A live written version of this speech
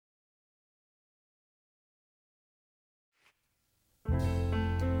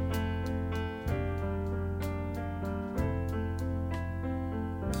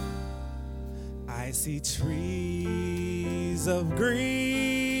I see trees of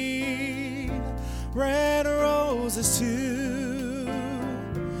green, red roses too.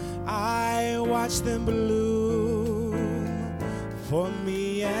 I watch them bloom for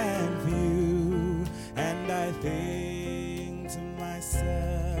me and for you, and I think to myself,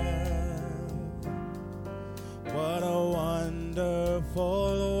 what a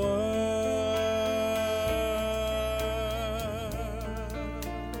wonderful world.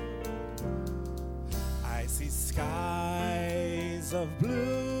 I see skies of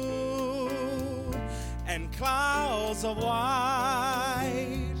blue and clouds of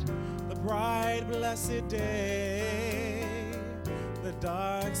white, the bright blessed day, the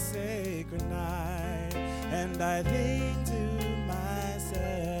dark sacred night, and I think to myself,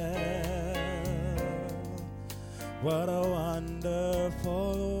 what a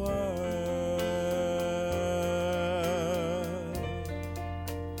wonderful world.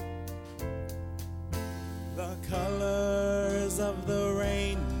 The colors of the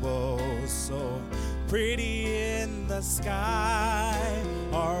rainbow, so pretty in the sky,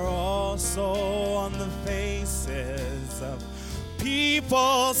 are also on the faces of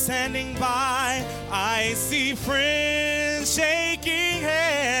people standing by. I see friends shaking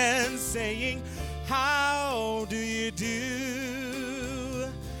hands, saying, how do you do?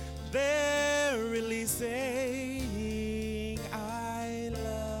 They're really saying, I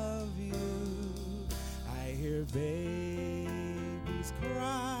love you. I hear babies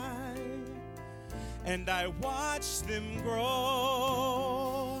cry, and I watch them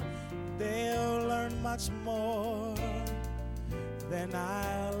grow. They'll learn much more than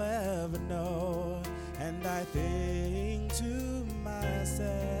I'll ever know, and I think to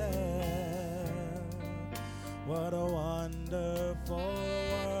myself, what a wonderful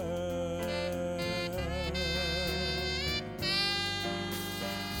world.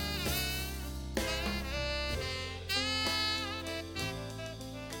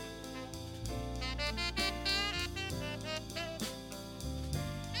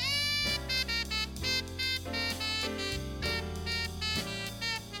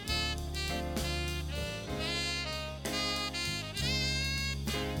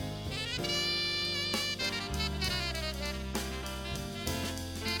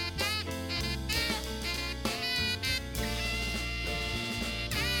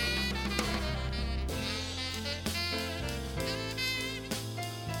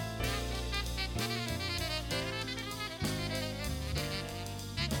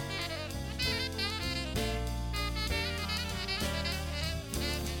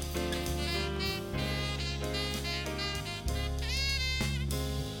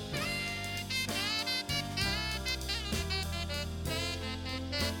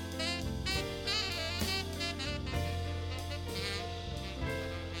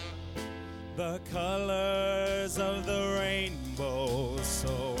 The colors of the rainbow,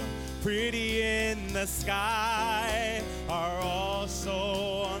 so pretty in the sky, are also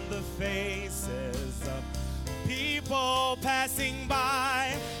on the faces of people passing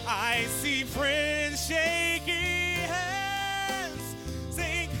by. I see friends shaking hands,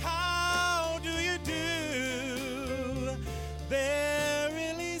 saying, how do you do? They're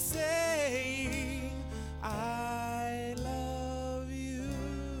really saying, I love you.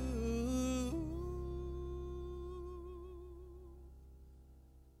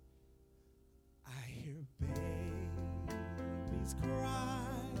 I hear babies cry,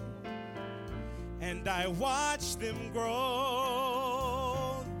 and I watch them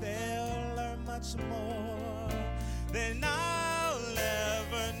grow. They'll learn much more than I'll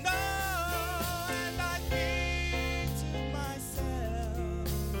ever know, and I think to myself,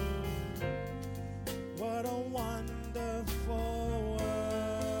 what a wonderful world.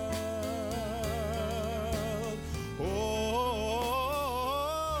 Oh,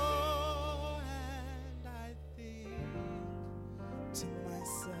 and I think to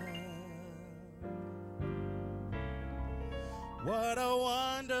myself, what a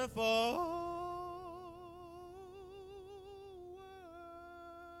wonderful